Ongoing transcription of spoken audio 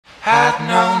Had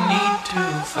no need to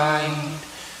fight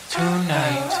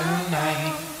tonight.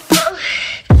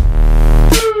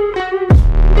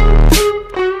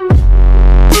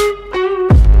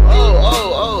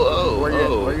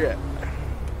 Where you at?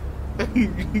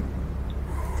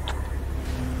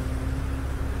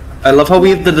 I love how we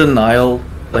have the denial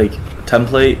like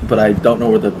template, but I don't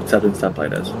know where the acceptance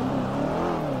template is.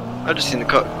 I just seen the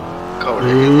car with the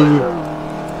headlight.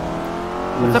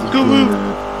 What's up,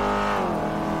 Goo?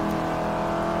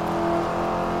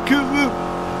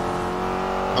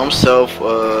 I'm south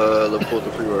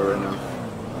LaPorte freeway right now.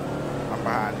 I'm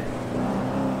behind you.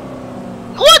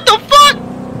 What the fuck?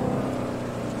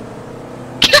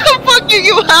 Fuck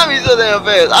you behind me so damn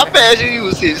fast. I passed you, you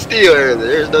was sitting still earlier.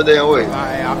 There's no damn way.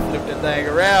 I flipped the thing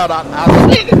around.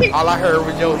 All I heard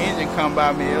was your engine come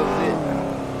by me. That was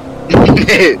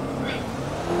it.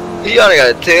 He either got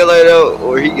a tail light out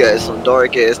or he got some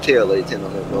dark ass tail lights in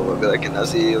on that motherfucker. I cannot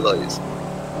see his lights.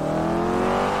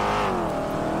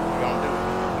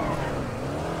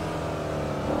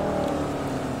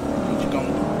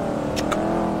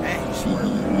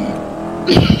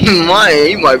 Mine,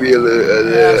 he might be a little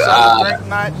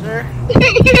night, sir.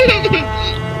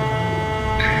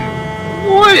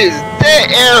 What is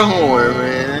that air horn,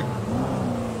 man?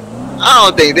 I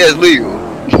don't think that's legal.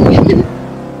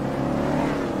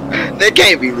 That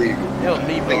can't be legal.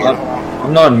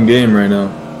 I'm not in game right now.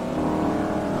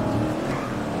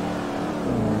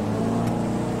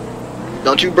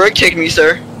 Don't you brake check me,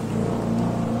 sir.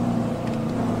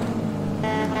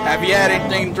 Have you had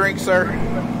anything to drink, sir?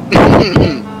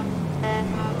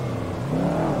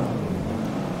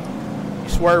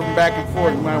 Swerving back and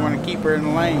forth, you might want to keep her in the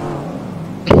lane.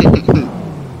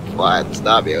 What?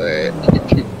 Stop your head.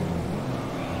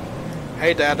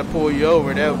 Hate to have to pull you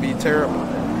over, that would be terrible.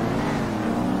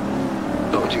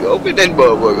 Don't you open that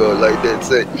motherfucker like that,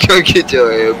 son. Go get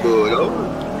your ass pulled over.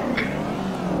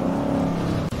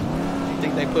 You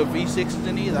think they put V6s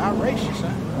in these? I'll race you,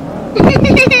 son.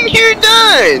 You're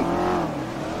done!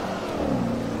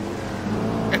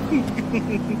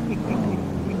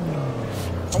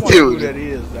 I wonder who that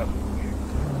is, though.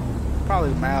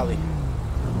 Probably Mally.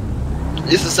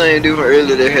 It's the same dude from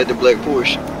earlier that had the black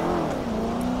Porsche.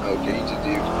 Okay, you just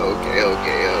did.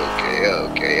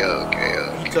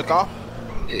 Okay. He took off?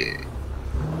 Yeah.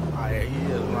 Oh, yeah, he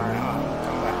is right.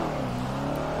 Come back.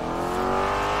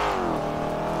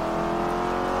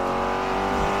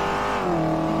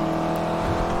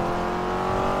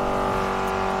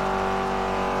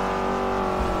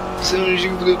 As soon as you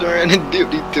flipped around and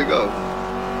dipped, he took off.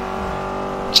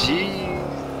 Jeez.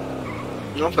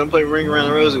 I'm finna play Ring Around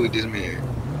the Rosie with this man.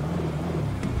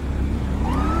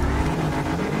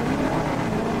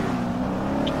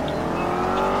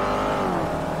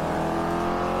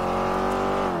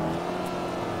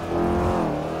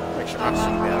 Make sure my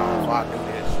seatbelt on before I do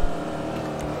this.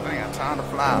 I ain't got time to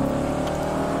fly.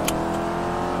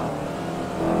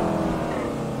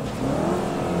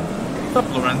 What's up,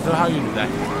 Lorenzo? How you do that?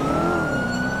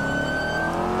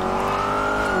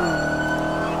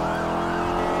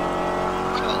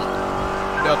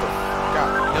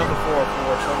 Delta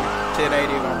 404, so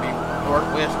 1080 gonna be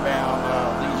northwestbound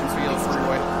Legion Field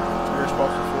Freeway. You're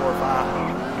supposed to 405.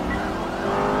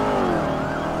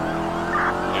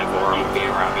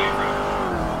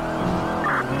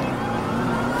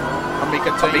 I'll be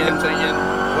continuing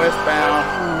westbound,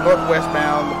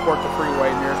 northwestbound LaPorte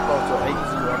Freeway. You're supposed to 80.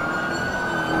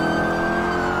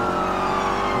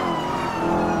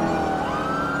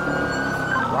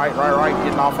 Right,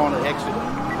 getting off on the exit.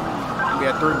 We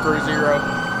at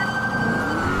 330.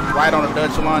 Right on the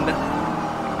Dutch London.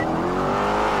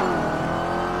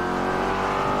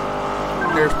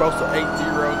 They're supposed to 80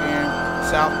 again.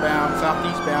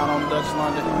 Southeastbound on Dutch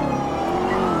London.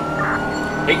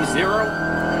 80?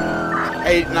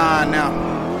 89 now.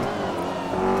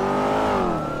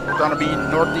 We're gonna be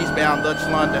northeastbound Dutch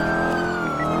London.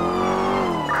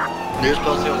 They're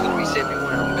supposed to it was gonna be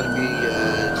 71. I'm gonna be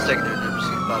secondary number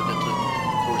 65.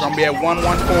 We're gonna be at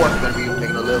 114. We're gonna be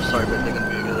making a left. Sorry, but they're gonna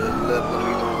be making a left.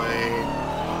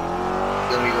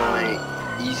 Gonna be going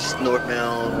east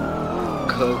northbound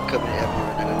Covenant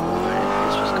Avenue. They're gonna be going.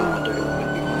 It's supposed to go under. We're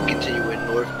gonna be continuing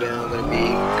northbound. Gonna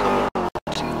be coming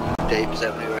to Davis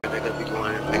Avenue. Right, they're gonna be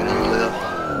going making a left.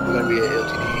 We're gonna be at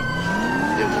LTD.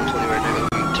 They're 120 right now.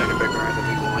 Gonna be turning back around.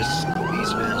 Gonna be going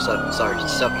eastbound.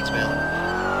 Southeastbound.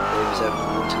 Davis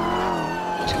Avenue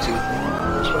 122.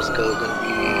 We're supposed to go. Gonna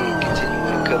be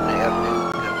continuing Covenant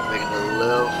Avenue. Gonna be making a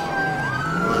left.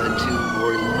 1-2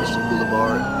 Roy Lawrence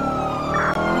Boulevard.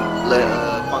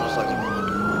 Final cycle.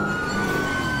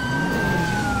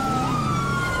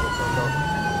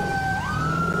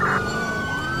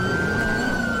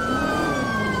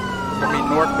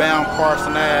 northbound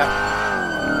Carson Ave.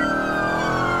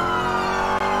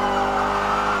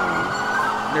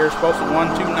 Nearest posted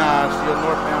 129, still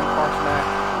northbound Carson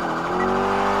Ave.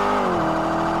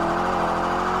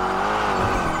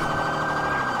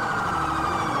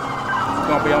 It's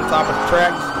gonna be on top of the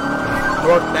tracks,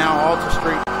 northbound Alta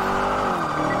Street.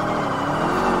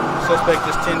 Suspect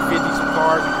just 1050 some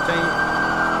cars and continue.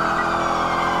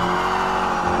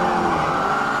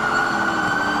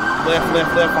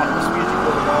 Left on Vespucci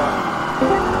Boulevard.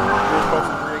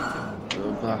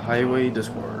 The highway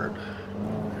Discord.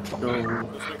 Go.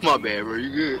 My bad, bro. You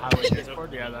good? Highway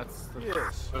Discord? Yeah, that's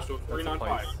Yes. that's the place.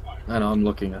 I know, I'm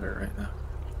looking at it right now.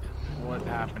 What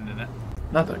happened in it?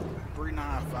 Nothing.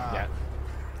 395. Yeah.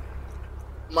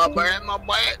 My bad.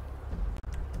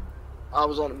 I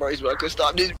was on the brakes, but I couldn't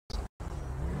stop this.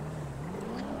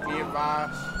 Be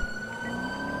advised.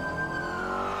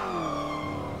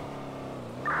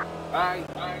 Aye.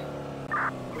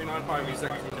 395 is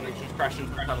actually just crashing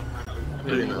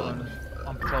through the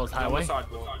On Patrol's Highway?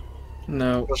 sidewalk.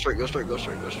 No. Go straight.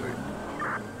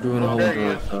 Doing a whole there he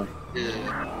lot of is. stuff. Yeah.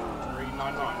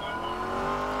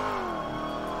 399.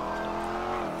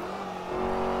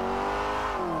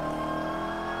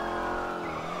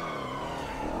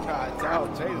 God, it's out.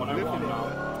 Jay's 101 whipping now.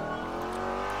 it.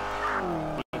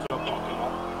 Into a parking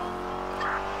lot.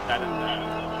 That and that.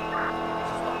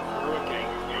 Through a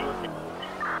gate.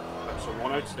 So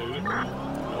 102.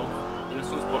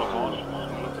 Innocence Boulevard.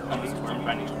 Coming to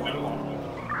Benny's 21.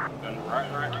 Then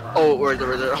right. Oh, where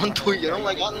they're on tweet. I'm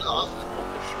like, I don't know. Off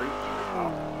the street.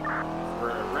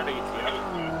 We're ready to go.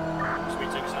 Speed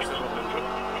accessible.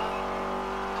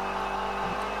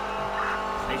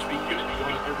 HB unit, you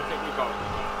want to overtake your car.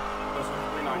 Person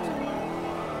 390.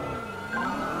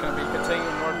 Gonna be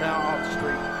continuing northbound off the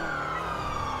street.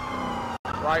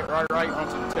 Right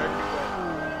onto Integrity Way.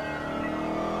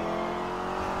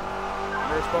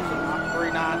 They're supposed to be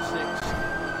 396.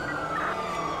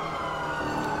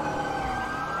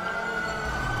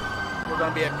 We're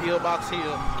gonna be at Pillbox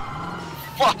Hill.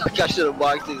 Fuck, I should have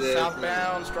boxed his ass.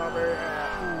 Southbound Strawberry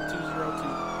Ave, 202.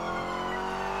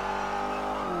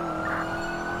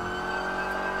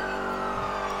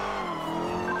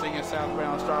 Continuing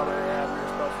southbound Strawberry Ave, we're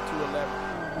supposed to 211.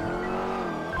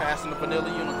 Passing the Vanilla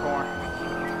Unicorn.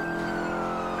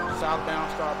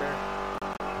 Southbound Strawberry.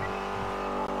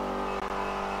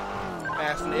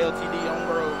 Passing the LTD on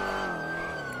Grove.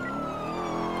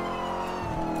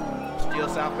 Still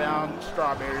southbound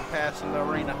Strawberry, passing the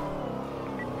arena.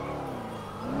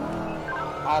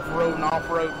 Off-road and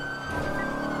off-road.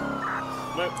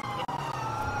 Look.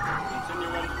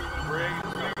 Continuing. Rig.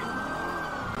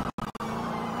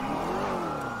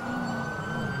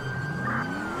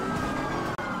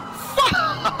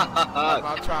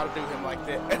 I'll try to do him like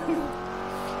that.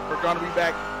 We're gonna be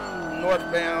back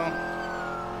northbound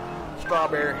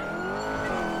Strawberry.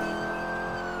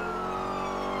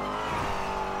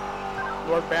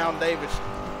 Northbound Davis.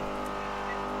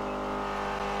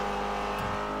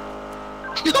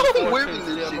 I'm whipping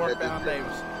this Still shit. northbound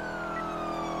Davis.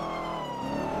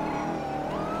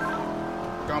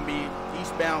 We're gonna be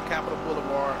eastbound Capitol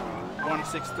Boulevard,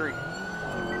 163.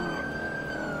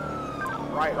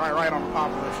 Right on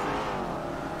Poplar Street.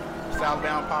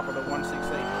 Southbound Poplar,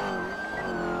 168.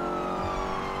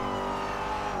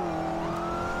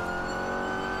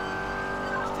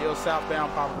 Still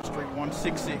southbound Poplar Street,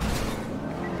 166.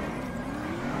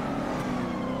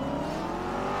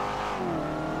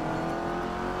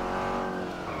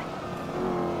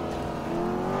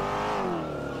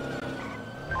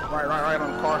 Right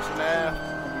on Carson Ave.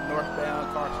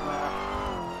 Northbound Carson Ave.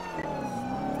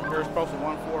 Here's posted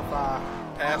 145.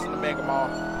 Passing the Mega Mall.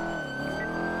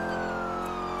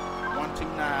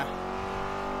 129.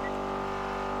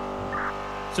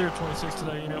 26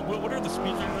 today, you know. What are the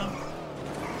speeds right now?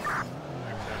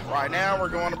 Right now we're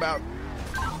going about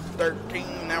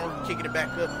 13. Now we're kicking it back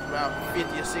up to about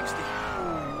 50 or 60.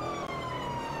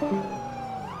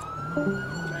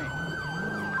 Dang.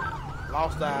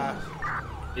 Lost eyes.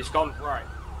 It's gone right.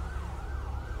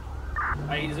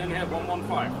 Hey, he's in here,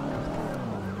 115.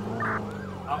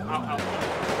 Out.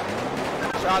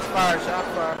 Shots fired.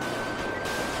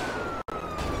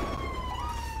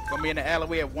 Gonna be in the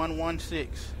alleyway at 116.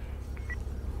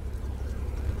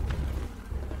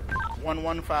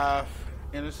 115,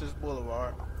 Innocence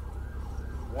Boulevard.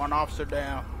 One officer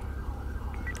down.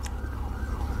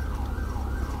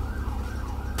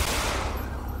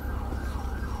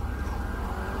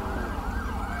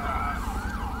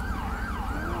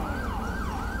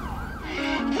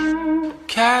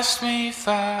 Cast me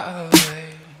far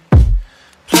away.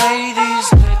 Play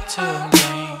these little games.